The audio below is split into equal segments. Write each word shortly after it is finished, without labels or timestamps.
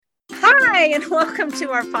Hi, and welcome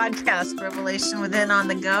to our podcast, Revelation Within on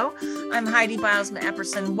the Go. I'm Heidi Bilesma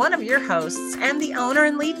Epperson, one of your hosts and the owner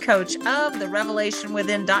and lead coach of the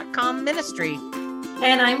RevelationWithin.com ministry.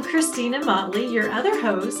 And I'm Christina Motley, your other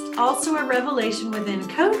host, also a Revelation Within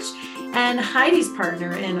coach and Heidi's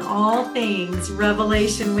partner in all things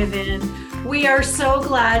Revelation Within. We are so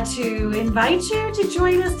glad to invite you to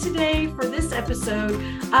join us today for this episode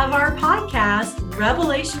of our podcast,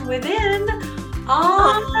 Revelation Within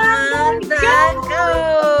on the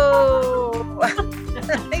Go.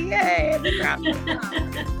 Yay.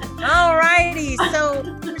 All righty. So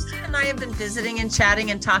Christina and I have been visiting and chatting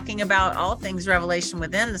and talking about all things Revelation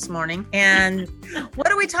Within this morning. And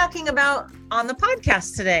what are we talking about on the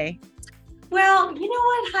podcast today? Well, you know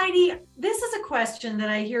what, Heidi? This is a question that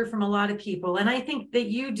I hear from a lot of people, and I think that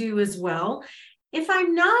you do as well. If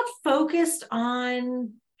I'm not focused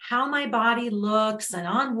on how my body looks and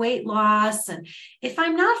on weight loss, and if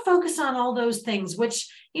I'm not focused on all those things,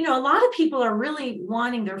 which, you know, a lot of people are really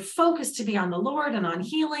wanting their focus to be on the Lord and on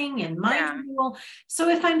healing and mind renewal. So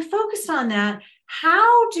if I'm focused on that,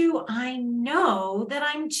 how do I know that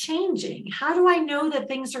I'm changing? How do I know that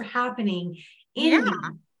things are happening in me?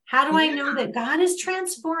 How do I know that God is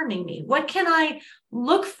transforming me? What can I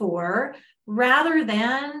look for rather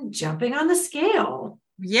than jumping on the scale?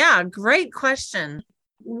 Yeah, great question.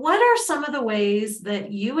 What are some of the ways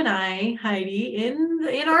that you and I, Heidi,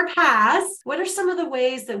 in our past, what are some of the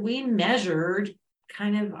ways that we measured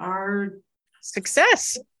kind of our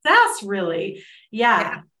success, really?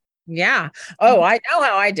 Yeah. Oh, I know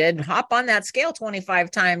how I did. Hop on that scale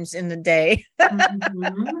 25 times in the day.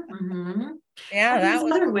 Yeah, that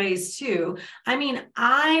was other ways too. I mean,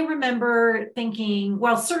 I remember thinking,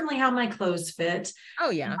 well, certainly how my clothes fit.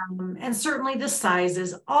 Oh, yeah. And certainly the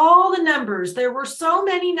sizes, all the numbers. There were so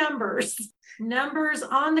many numbers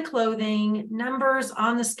on the clothing, numbers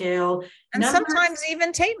on the scale. And sometimes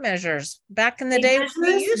even tape measures. Back in the day,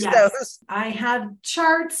 we used those. I had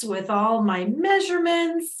charts with all my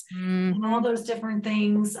measurements and all those different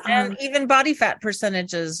things. And even body fat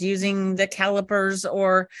percentages using the calipers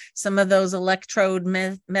or some of those electrode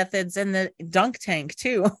methods in the dunk tank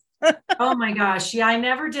too. Oh my gosh. Yeah, I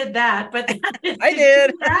never did that, but I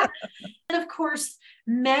did. And of course,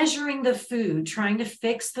 measuring the food, trying to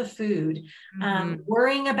fix the food,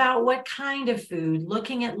 worrying about what kind of food,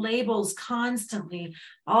 looking at labels constantly,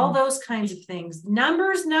 all those kinds of things.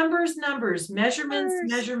 Numbers, measurements,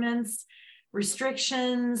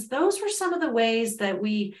 restrictions. Those were some of the ways that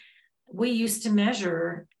we used to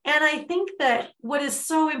measure. And I think that what is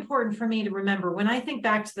so important for me to remember when I think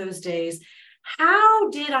back to those days, how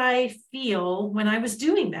did I feel when I was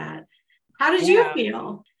doing that? How did you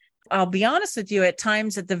feel? I'll be honest with you, at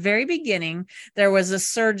times at the very beginning, there was a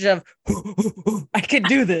surge of, I could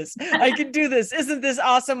do this. I can do this. Isn't this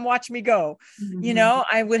awesome? Watch me go. You know,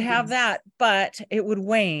 I would have that, but it would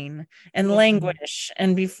wane and languish.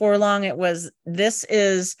 And before long, it was, this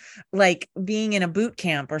is like being in a boot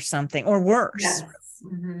camp or something, or worse. Yes.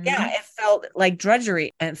 Yeah, it felt like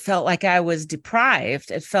drudgery. It felt like I was deprived.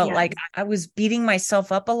 It felt like I was beating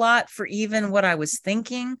myself up a lot for even what I was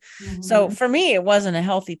thinking. So for me, it wasn't a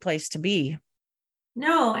healthy place to be.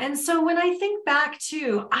 No. And so when I think back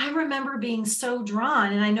to, I remember being so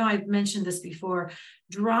drawn, and I know I've mentioned this before,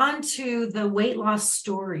 drawn to the weight loss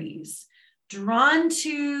stories, drawn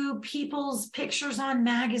to people's pictures on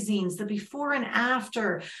magazines, the before and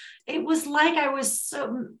after. It was like I was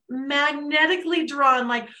so magnetically drawn,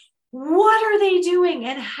 like, what are they doing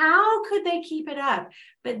and how could they keep it up?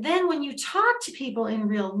 But then when you talk to people in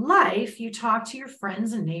real life, you talk to your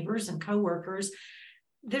friends and neighbors and coworkers,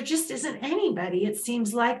 there just isn't anybody, it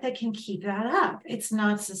seems like, that can keep that up. It's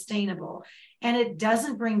not sustainable. And it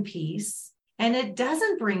doesn't bring peace, and it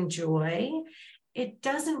doesn't bring joy. It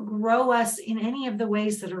doesn't grow us in any of the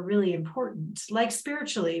ways that are really important, like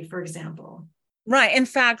spiritually, for example. Right. In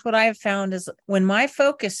fact, what I have found is when my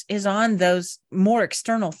focus is on those more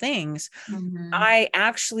external things, I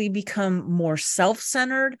actually become more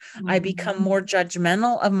self-centered. I become more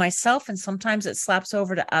judgmental of myself. And sometimes it slaps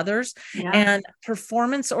over to others and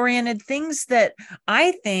performance-oriented things that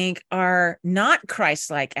I think are not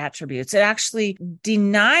Christ-like attributes. It actually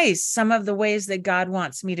denies some of the ways that God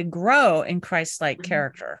wants me to grow in Christ-like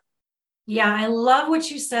character. Yeah, I love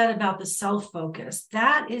what you said about the self-focus.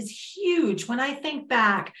 That is huge. When I think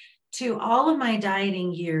back to all of my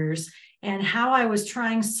dieting years and how I was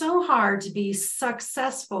trying so hard to be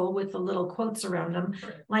successful with the little quotes around them,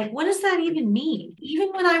 like, what does that even mean?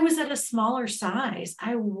 Even when I was at a smaller size,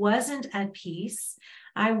 I wasn't at peace.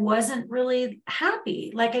 I wasn't really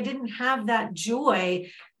happy. Like, I didn't have that joy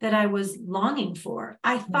that I was longing for.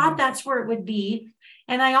 I thought that's where it would be.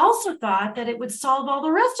 And I also thought that it would solve all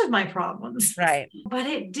the rest of my problems. Right. But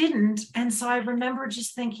it didn't. And so I remember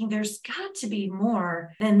just thinking, there's got to be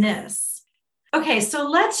more than this. Okay, so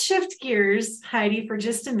let's shift gears, Heidi, for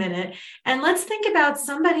just a minute. And let's think about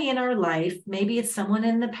somebody in our life. Maybe it's someone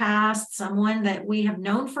in the past, someone that we have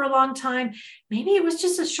known for a long time. Maybe it was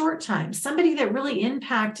just a short time, somebody that really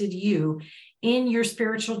impacted you in your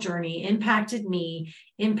spiritual journey, impacted me,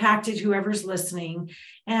 impacted whoever's listening.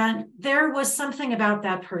 And there was something about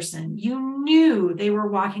that person. You knew they were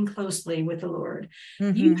walking closely with the Lord.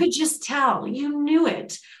 Mm-hmm. You could just tell, you knew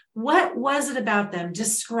it. What was it about them?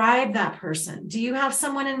 Describe that person. Do you have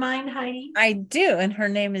someone in mind, Heidi? I do. And her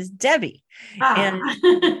name is Debbie. Ah.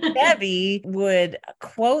 And Debbie would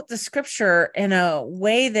quote the scripture in a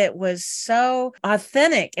way that was so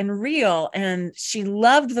authentic and real. And she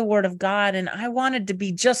loved the word of God. And I wanted to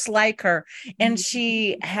be just like her. And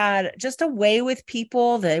she had just a way with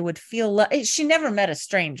people. They would feel, she never met a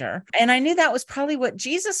stranger. And I knew that was probably what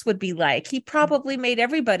Jesus would be like. He probably made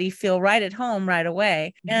everybody feel right at home right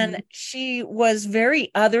away. And she was very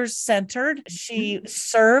others centered. She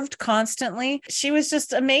served constantly. She was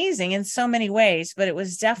just amazing in so many ways, but it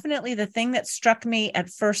was definitely the thing that struck me at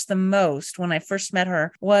first the most when I first met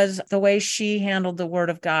her was the way she handled the word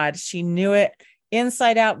of God. She knew it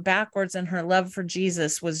inside out, backwards, and her love for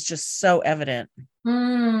Jesus was just so evident.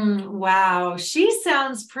 Wow. She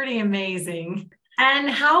sounds pretty amazing. And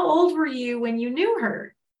how old were you when you knew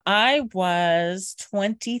her? I was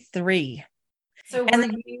 23. So were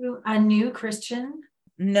you a new Christian?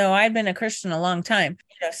 No, I'd been a Christian a long time,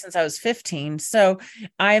 since I was 15. So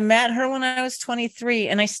I met her when I was 23,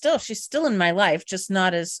 and she's still in my life, just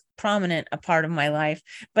not as prominent a part of my life.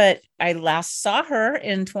 But I last saw her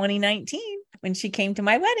in 2019 when she came to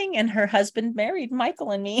my wedding, and her husband married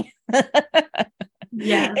Michael and me.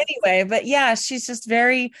 Yeah. Anyway, but yeah, she's just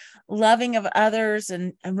very loving of others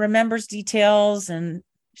and remembers details. And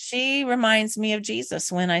she reminds me of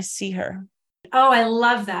Jesus when I see her. Oh, I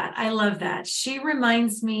love that. I love that. She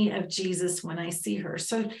reminds me of Jesus when I see her.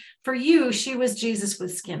 So for you, she was Jesus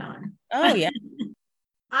with skin on. Oh, yeah.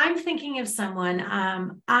 I'm thinking of someone.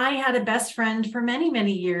 I had a best friend for many,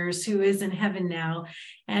 many years who is in heaven now,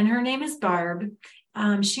 and her name is Barb.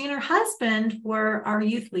 She and her husband were our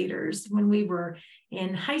youth leaders when we were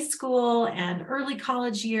in high school and early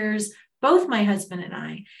college years, both my husband and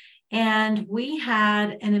I. And we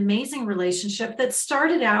had an amazing relationship that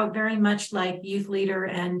started out very much like youth leader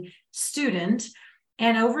and student.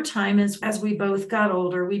 And over time, as we both got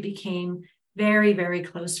older, we became very, very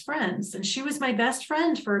close friends. And she was my best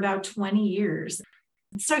friend for about 20 years.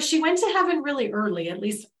 So she went to heaven really early. At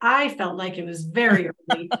least I felt like it was very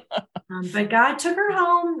early. But God took her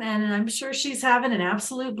home, and I'm sure she's having an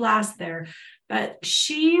absolute blast there. But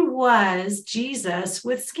she was Jesus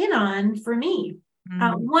with skin on for me.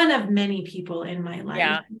 One of many people in my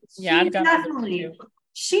life. Yeah,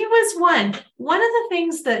 She was one. One of the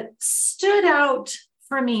things that stood out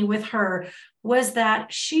for me with her was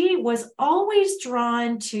that she was always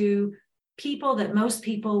drawn to people that most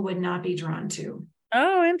people would not be drawn to.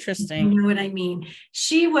 Oh, interesting. You know what I mean?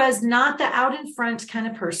 She was not the out in front kind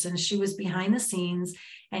of person. She was behind the scenes,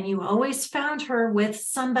 and you always found her with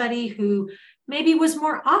somebody who maybe was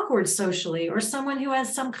more awkward socially, or someone who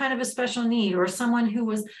has some kind of a special need, or someone who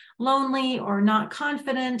was lonely or not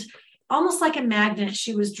confident. Almost like a magnet,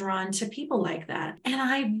 she was drawn to people like that. And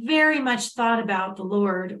I very much thought about the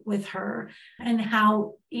Lord with her, and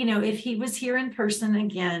how, if he was here in person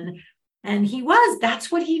again, and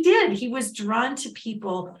that's what he did. He was drawn to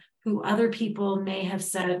people who other people may have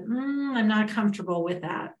said, I'm not comfortable with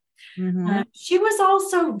that. She was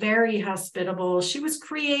also very hospitable. She was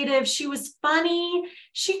creative. She was funny.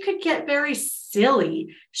 She could get very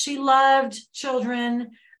silly. She loved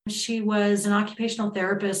children. She was an occupational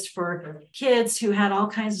therapist for kids who had all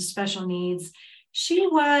kinds of special needs. She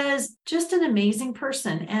was just an amazing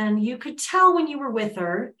person. And you could tell when you were with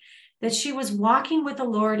her that she was walking with the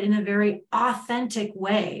Lord in a very authentic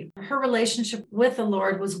way. Her relationship with the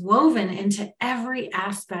Lord was woven into every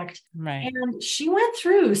aspect. Right. And she went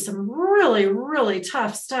through some really, really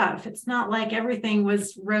tough stuff. It's not like everything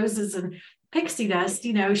was roses and pixie dust.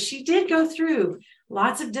 She did go through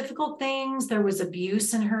lots of difficult things. There was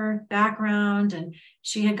abuse in her background, and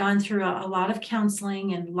she had gone through a lot of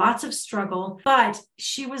counseling and lots of struggle, but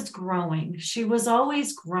she was growing. She was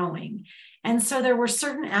always growing. And so there were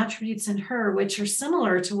certain attributes in her which are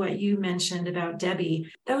similar to what you mentioned about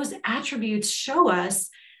Debbie. Those attributes show us,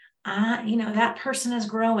 that person is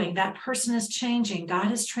growing, that person is changing,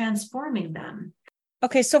 God is transforming them.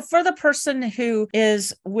 Okay, so for the person who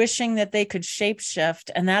is wishing that they could shapeshift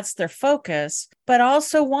and that's their focus, but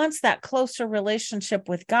also wants that closer relationship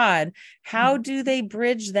with God, how do they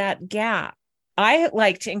bridge that gap? I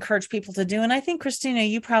like to encourage people to do, and I think, Christina,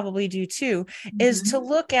 you probably do too, is to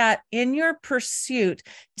look at, in your pursuit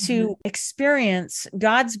to experience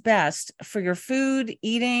God's best for your food,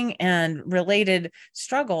 eating, and related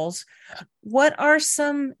struggles, what are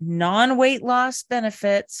some non-weight loss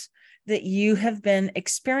benefits that you have been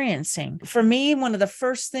experiencing? For me, one of the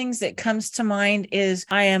first things that comes to mind is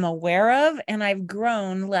I am aware of and I've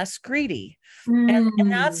grown less greedy.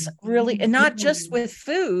 And that's really, and not just with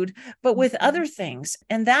food, but with other things.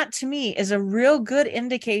 And that to me is a real good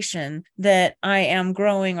indication that I am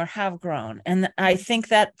growing or have grown. And I think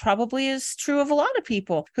that probably is true of a lot of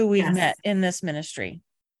people who we've met in this ministry.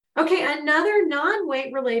 Okay, another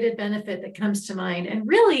non-weight related benefit that comes to mind, and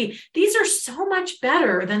really, these are so much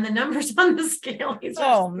better than the numbers on the scale.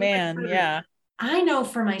 Oh, man, yeah. I know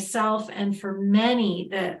for myself and for many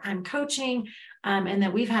that I'm coaching and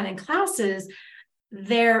that we've had in classes,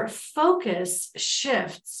 their focus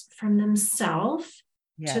shifts from themselves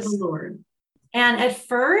to the Lord. And at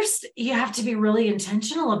first, you have to be really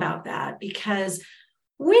intentional about that, because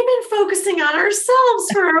we've been focusing on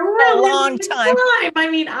ourselves for a really long time. I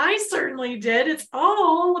mean, I certainly did. It's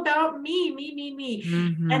all about me.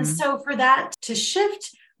 And so for that to shift,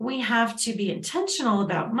 we have to be intentional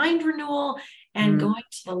about mind renewal and going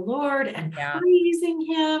to the Lord and praising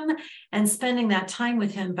him and spending that time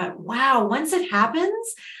with him. But wow, once it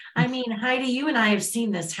happens, I mean, Heidi, you and I have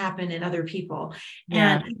seen this happen in other people.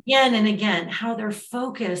 And again, how their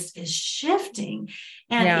focus is shifting.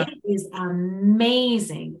 And it is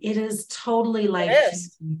amazing. It is totally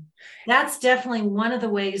life-changing. That's definitely one of the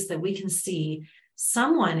ways that we can see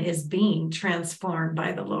someone is being transformed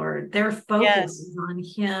by the Lord. Their focus is on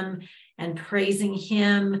him and praising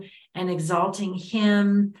him and exalting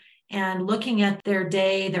him and looking at their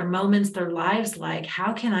day, their moments, their lives, like,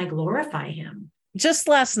 how can I glorify him? Just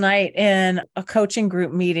last night in a coaching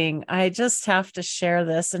group meeting, I just have to share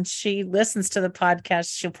this, and she listens to the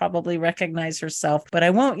podcast. She'll probably recognize herself, but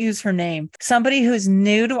I won't use her name. Somebody who's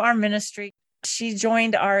new to our ministry. She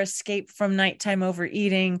joined our Escape from Nighttime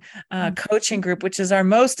Overeating coaching group, which is our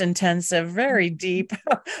most intensive, very deep,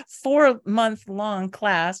 4-month-long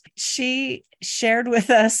class. She shared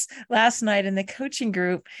with us last night in the coaching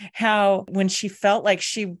group how when she felt like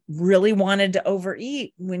she really wanted to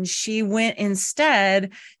overeat, when she went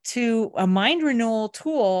instead to a mind renewal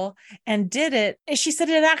tool and did it, she said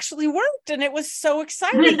it actually worked. And it was so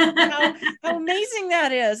exciting how amazing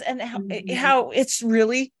that is, and how it's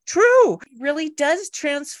really true. It really does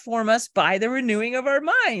transform us by the renewing of our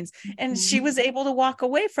minds. And she was able to walk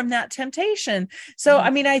away from that temptation. So, I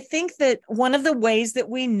mean, I think that one of the ways that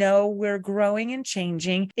we know we're growing and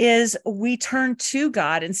changing is we turn to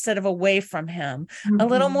God instead of away from him a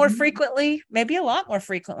little more frequently, maybe a lot more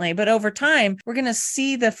frequently, but over time, we're going to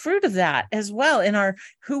see the fruit of that as well in our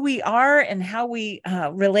who we are and how we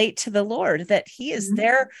relate to the Lord, that he is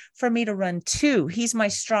there for me to run to. He's my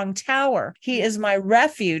strong tower. He is my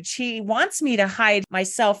refuge. He wants me to hide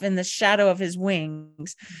myself in the shadow of his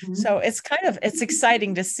wings. So it's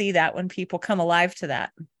exciting to see that when people come alive to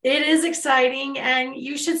that. It is exciting. And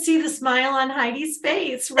you should see the smile on Heidi's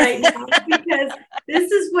face right now, because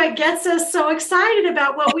this is what gets us so excited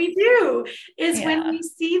about what we do, is when we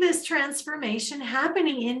see this transformation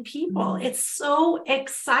happening in people. It's so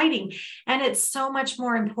exciting. And it's so much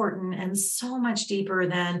more important and so much deeper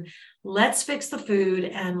than let's fix the food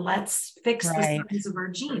and let's fix the size of our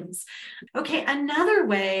jeans. Okay, another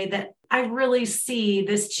way that I really see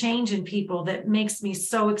this change in people that makes me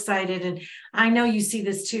so excited, and I know you see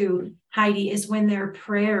this too, Heidi, is when their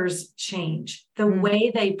prayers change. The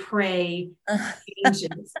way they pray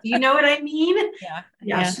changes. You know what I mean?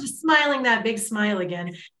 Yeah. She's smiling that big smile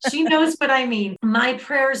again. She knows what I mean. My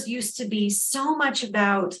prayers used to be so much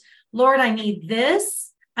about, Lord, I need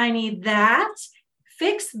this, I need that.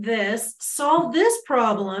 Fix this, solve this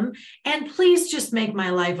problem, and please just make my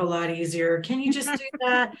life a lot easier. Can you just do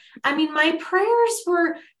that? I mean, my prayers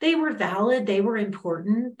they were valid, they were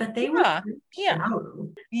important, but they were shallow.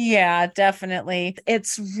 Yeah, definitely.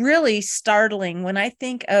 It's really startling when I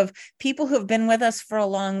think of people who have been with us for a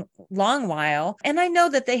long while. And I know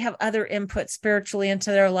that they have other input spiritually into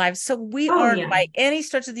their lives. So we aren't by any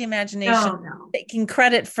stretch of the imagination taking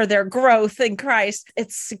credit for their growth in Christ.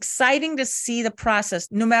 It's exciting to see the process,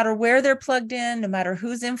 no matter where they're plugged in, no matter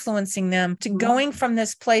who's influencing them, to going from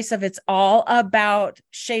this place of it's all about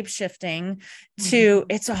shape shifting to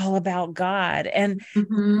it's all about God. And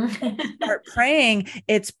start praying,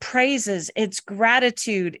 it's praises, it's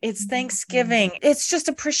gratitude, it's thanksgiving, it's just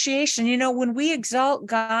appreciation. When we exalt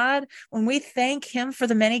God, when we thank him for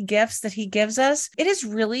the many gifts that he gives us, it is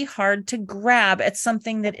really hard to grab at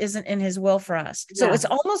something that isn't in his will for us. So it's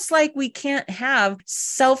almost like we can't have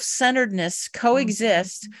self-centeredness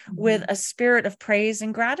coexist with a spirit of praise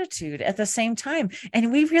and gratitude at the same time.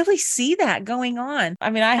 And we really see that going on. I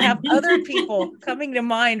mean, I have other people coming to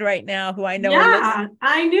mind right now who I know. Yeah,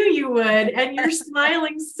 I knew you would. And you're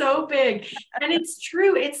smiling so big. And it's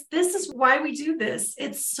true. This is why we do this.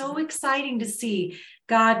 It's so exciting to see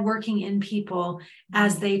God working in people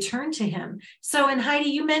as they turn to him. So, and Heidi,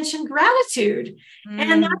 you mentioned gratitude.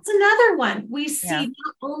 And that's another one we see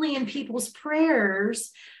not only in people's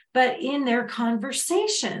prayers, but in their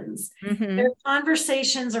conversations. Their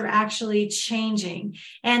conversations are actually changing.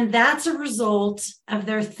 And that's a result of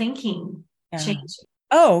their thinking changing.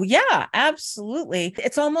 Oh, yeah, absolutely.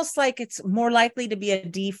 It's almost like it's more likely to be a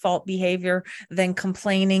default behavior than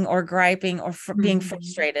complaining or griping or being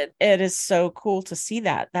frustrated. It is so cool to see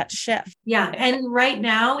that shift. Yeah. And right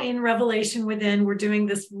now in Revelation Within, we're doing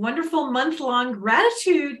this wonderful month-long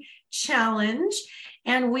gratitude challenge.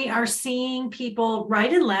 And we are seeing people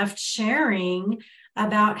right and left sharing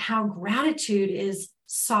about how gratitude is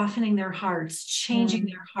softening their hearts, changing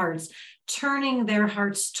their hearts, turning their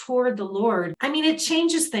hearts toward the Lord. I mean, it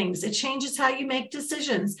changes things. It changes how you make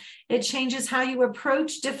decisions. It changes how you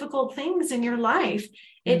approach difficult things in your life.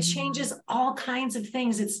 It changes all kinds of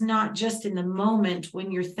things. It's not just in the moment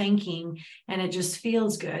when you're thinking and it just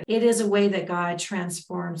feels good. It is a way that God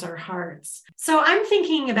transforms our hearts. So I'm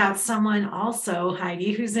thinking about someone also,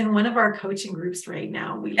 Heidi, who's in one of our coaching groups right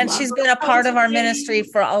now. And she's been a part of our ministry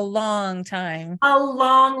for a long time. A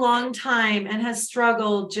long, long time, and has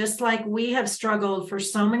struggled just like we have struggled for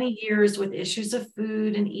so many years with issues of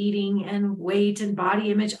food and eating and weight and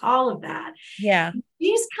body image, all of that. Yeah.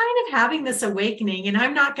 She's kind of having this awakening, and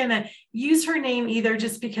I'm not going to use her name either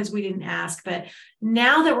just because we didn't ask. But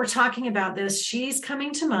now that we're talking about this, she's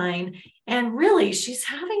coming to mind, and really she's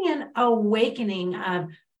having an awakening of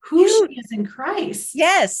who she is in Christ.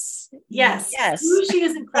 Yes. Who she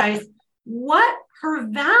is in Christ, what her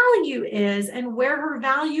value is, and where her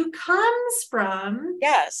value comes from.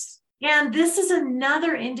 Yes. And this is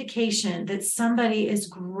another indication that somebody is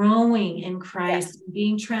growing in Christ,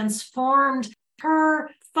 being transformed. Her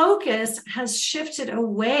focus has shifted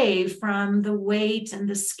away from the weight and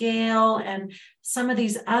the scale and some of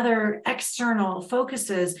these other external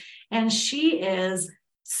focuses. And she is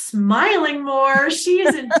smiling more. She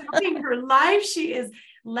is enjoying her life. She is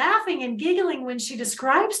laughing and giggling when she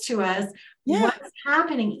describes to us what's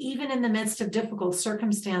happening, even in the midst of difficult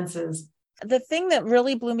circumstances. The thing that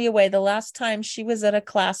really blew me away the last time she was at a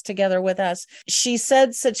class together with us, she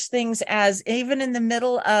said such things as, even in the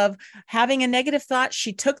middle of having a negative thought,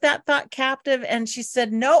 she took that thought captive and she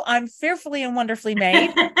said, "No, I'm fearfully and wonderfully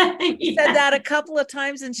made." She said that a couple of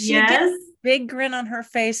times, and she gets a big grin on her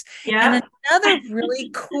face. And another really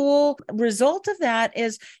cool result of that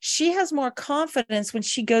is she has more confidence when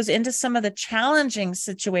she goes into some of the challenging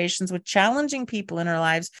situations with challenging people in her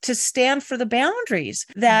lives to stand for the boundaries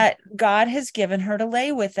that God has given her to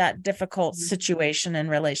lay with that difficult situation and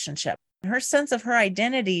relationship. Her sense of her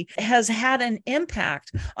identity has had an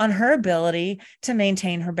impact on her ability to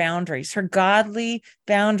maintain her boundaries, her godly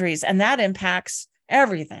boundaries, and that impacts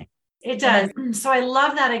everything. It does. So I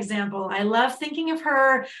love that example. I love thinking of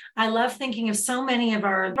her. I love thinking of so many of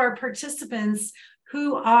our participants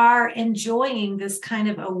who are enjoying this kind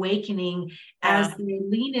of awakening as they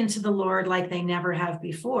lean into the Lord like they never have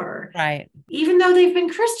before. Right. Even though they've been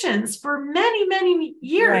Christians for many, many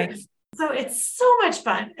years. Right. So it's so much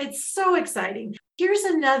fun. It's so exciting. Here's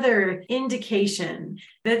another indication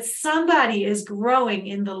that somebody is growing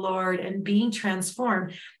in the Lord and being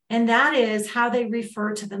transformed. And that is how they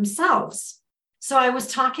refer to themselves. So I was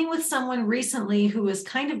talking with someone recently who was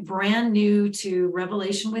kind of brand new to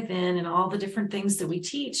Revelation Within and all the different things that we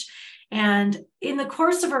teach. And in the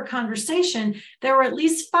course of our conversation, there were at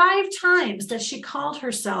least 5 times that she called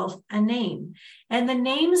herself a name. And the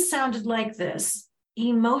names sounded like this: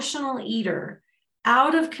 emotional eater,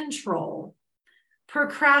 out of control,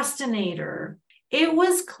 procrastinator. It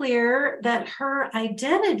was clear that her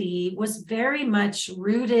identity was very much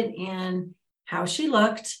rooted in how she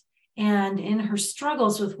looked and in her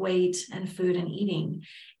struggles with weight and food and eating.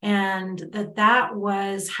 And that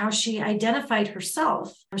was how she identified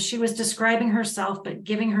herself. She was describing herself, but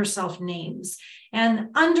giving herself names. And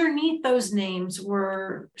underneath those names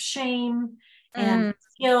were shame and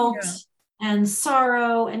guilt and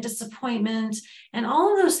sorrow and disappointment and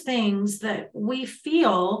all of those things that we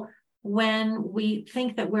feel when we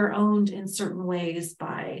think that we're owned in certain ways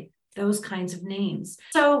by those kinds of names.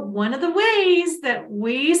 So one of the ways that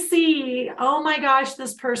we see, oh my gosh,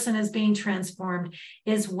 this person is being transformed,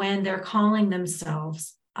 is when they're calling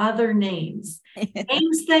themselves other names,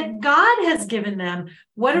 names that God has given them.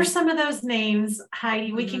 What are some of those names,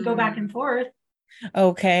 Heidi? We can go back and forth.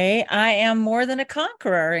 Okay. I am more than a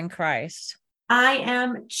conqueror in Christ. I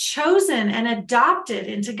am chosen and adopted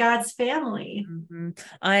into God's family.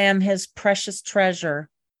 I am his precious treasure.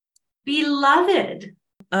 Beloved.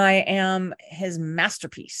 I am his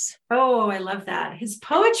masterpiece. Oh, I love that. His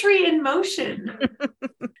poetry in motion.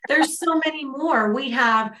 There's so many more. We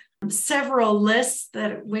have several lists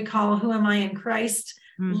that we call Who Am I in Christ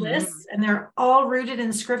lists, and they're all rooted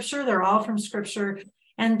in Scripture. They're all from Scripture.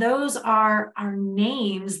 And those are our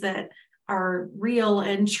names that are real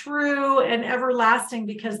and true and everlasting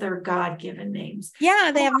because they're God-given names.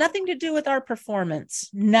 Yeah, they have nothing to do with our performance.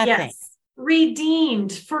 Nothing. Yes.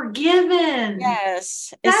 Redeemed, forgiven.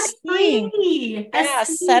 Yes. Set free. Yeah,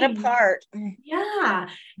 set apart. Yeah.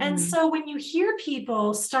 And so when you hear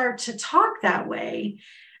people start to talk that way,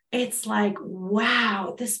 it's like,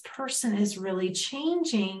 wow, this person is really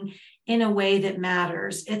changing in a way that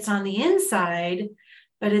matters. It's on the inside,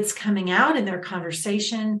 but it's coming out in their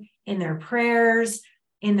conversation, in their prayers,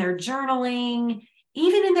 in their journaling,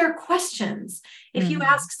 even in their questions. If you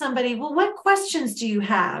ask somebody, well, what questions do you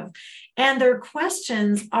have? And their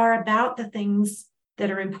questions are about the things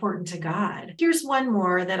that are important to God. Here's one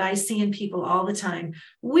more that I see in people all the time.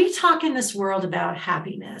 We talk in this world about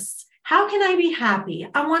happiness. How can I be happy?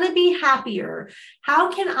 I want to be happier.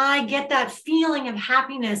 How can I get that feeling of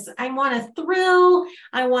happiness? I want a thrill.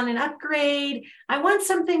 I want an upgrade. I want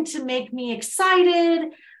something to make me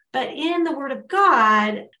excited. But in the Word of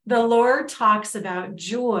God, the Lord talks about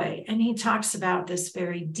joy, and he talks about this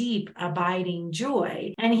very deep, abiding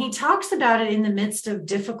joy. And he talks about it in the midst of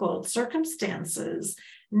difficult circumstances,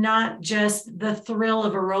 not just the thrill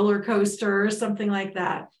of a roller coaster or something like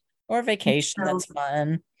that. Or vacation, that's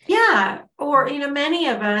fun. Yeah. Or, many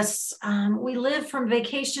of us, we live from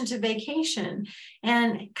vacation to vacation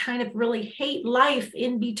and kind of really hate life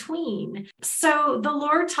in between. So the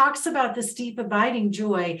Lord talks about this deep abiding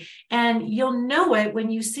joy, and you'll know it when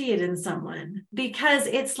you see it in someone because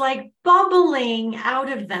it's like bubbling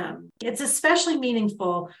out of them. It's especially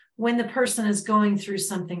meaningful when the person is going through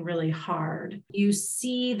something really hard. You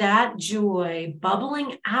see that joy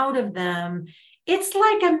bubbling out of them. It's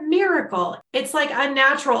like a miracle. It's like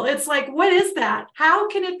unnatural. It's like, what is that? How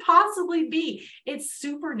can it possibly be? It's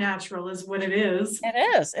supernatural is what it is.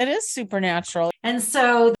 It is. It is supernatural. And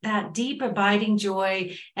so that deep abiding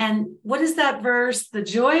joy. And what is that verse? The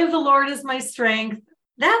joy of the Lord is my strength.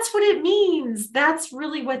 That's what it means. That's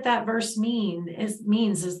really what that verse means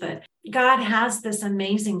is that God has this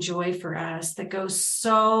amazing joy for us that goes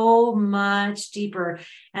so much deeper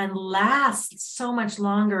and lasts so much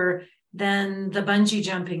longer than the bungee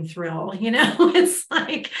jumping thrill. It's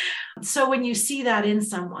like, so when you see that in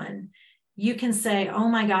someone, you can say, oh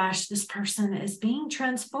my gosh, this person is being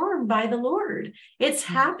transformed by the Lord. It's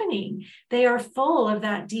happening. They are full of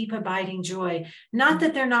that deep abiding joy. Not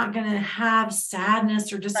that they're not going to have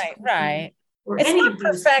sadness or disappointment. Right. Or it's any not of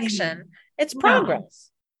those perfection. things. It's progress.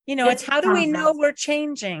 It's how do we know we're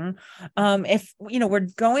changing? If, we're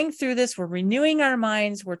going through this, we're renewing our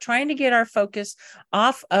minds, we're trying to get our focus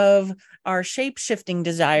off of our shape-shifting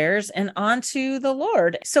desires and onto the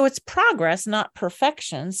Lord. So it's progress, not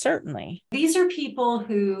perfection, certainly. These are people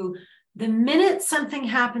who, the minute something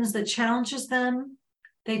happens that challenges them,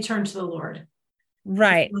 they turn to the Lord.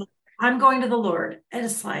 Right. I'm going to the Lord. And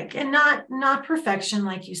it's like, and not perfection,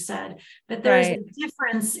 like you said, but there's a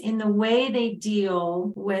difference in the way they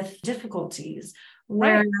deal with difficulties.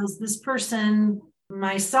 Whereas this person,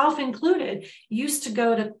 myself included, used to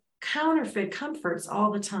go to counterfeit comforts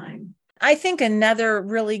all the time. I think another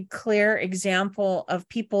really clear example of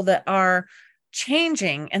people that are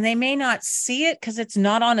changing and they may not see it because it's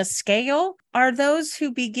not on a scale are those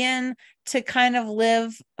who begin to kind of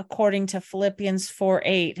live according to Philippians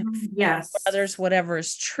 4:8. Yes. Others, whatever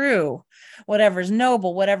is true, whatever is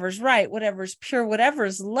noble, whatever is right, whatever is pure, whatever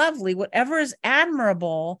is lovely, whatever is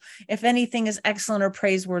admirable, if anything is excellent or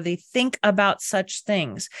praiseworthy, think about such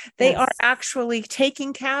things. They are actually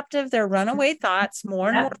taking captive their runaway thoughts more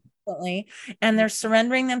and more Constantly. And they're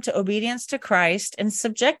surrendering them to obedience to Christ and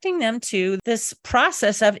subjecting them to this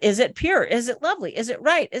process of, is it pure? Is it lovely? Is it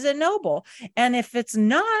right? Is it noble? And if it's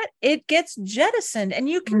not, it gets jettisoned. And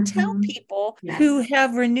you can tell people who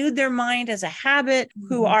have renewed their mind as a habit,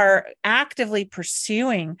 who are actively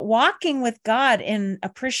pursuing, walking with God in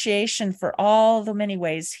appreciation for all the many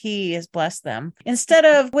ways He has blessed them, instead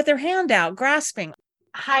of with their hand out, grasping.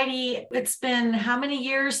 Heidi, it's been how many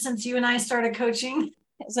years since you and I started coaching?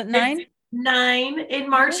 Is it 9? 9. In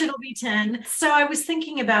March, it'll be 10. So I was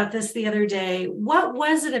thinking about this the other day. What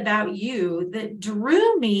was it about you that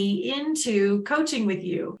drew me into coaching with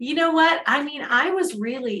you? You know what? I mean, I was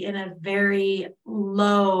really in a very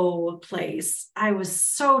low place. I was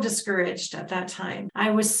so discouraged at that time.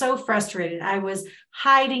 I was so frustrated. I was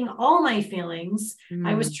hiding all my feelings.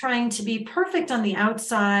 I was trying to be perfect on the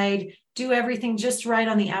outside, do everything just right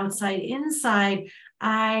on the outside. Inside,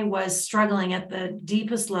 I was struggling at the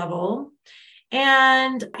deepest level.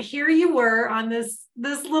 And here you were on this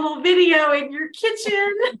little video in your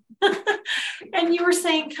kitchen. And you were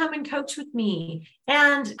saying, come and coach with me.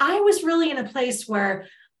 And I was really in a place where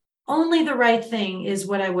only the right thing is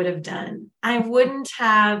what I would have done. I wouldn't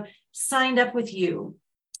have signed up with you,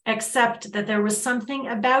 except that there was something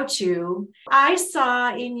about you I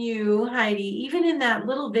saw in you, Heidi, even in that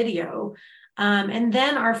little video. And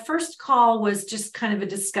then our first call was just kind of a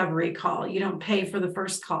discovery call. You don't pay for the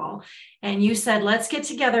first call. And you said, let's get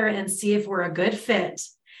together and see if we're a good fit.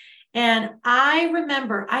 And I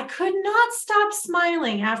remember I could not stop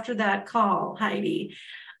smiling after that call, Heidi.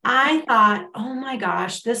 I thought, oh my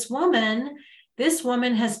gosh, this woman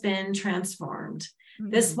has been transformed.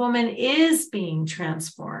 This woman is being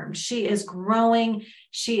transformed. She is growing.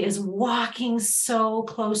 She is walking so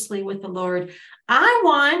closely with the Lord. I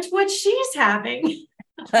want what she's having.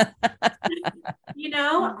 I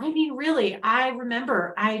mean, really, I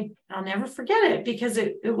remember, I'll never forget it, because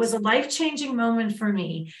it was a life-changing moment for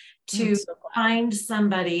me to find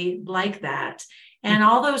somebody like that. And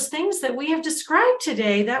all those things that we have described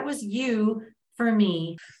today, that was you for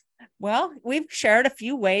me. Well, we've shared a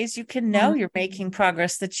few ways you can know you're making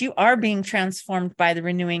progress, that you are being transformed by the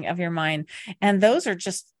renewing of your mind. And those are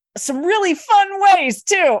just some really fun ways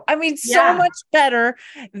too. I mean, so much better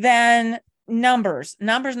than numbers.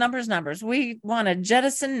 We want to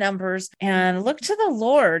jettison numbers and look to the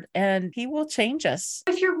Lord, and He will change us.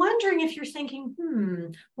 If you're wondering, if you're thinking,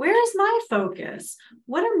 where is my focus?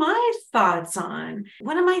 What are my thoughts on?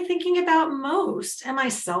 What am I thinking about most? Am I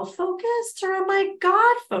self-focused or am I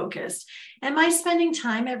God-focused? Am I spending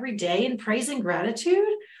time every day in praise and gratitude?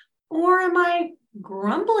 Or am I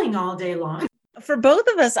grumbling all day long? For both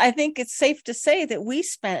of us, I think it's safe to say that we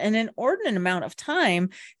spent an inordinate amount of time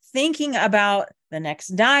thinking about the next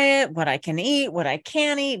diet, what I can eat, what I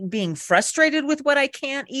can't eat, being frustrated with what I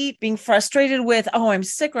can't eat, being frustrated with, oh, I'm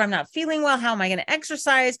sick or I'm not feeling well. How am I going to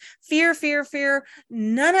exercise? Fear.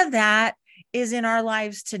 None of that is in our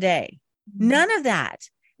lives today. None of that.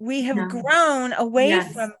 We have grown away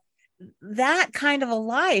from that kind of a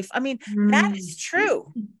life. I mean, that is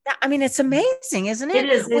true. I mean, it's amazing, isn't it? It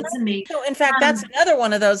is. It's amazing. So in fact, that's another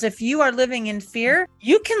one of those. If you are living in fear,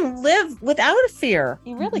 you can live without a fear.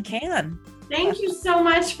 You really can. Thank you so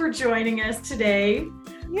much for joining us today.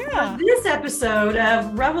 Yeah. For this episode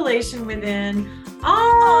of Revelation Within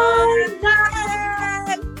on the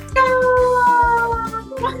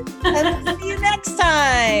Go. And see you next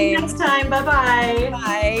time. Bye-bye.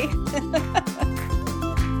 Bye.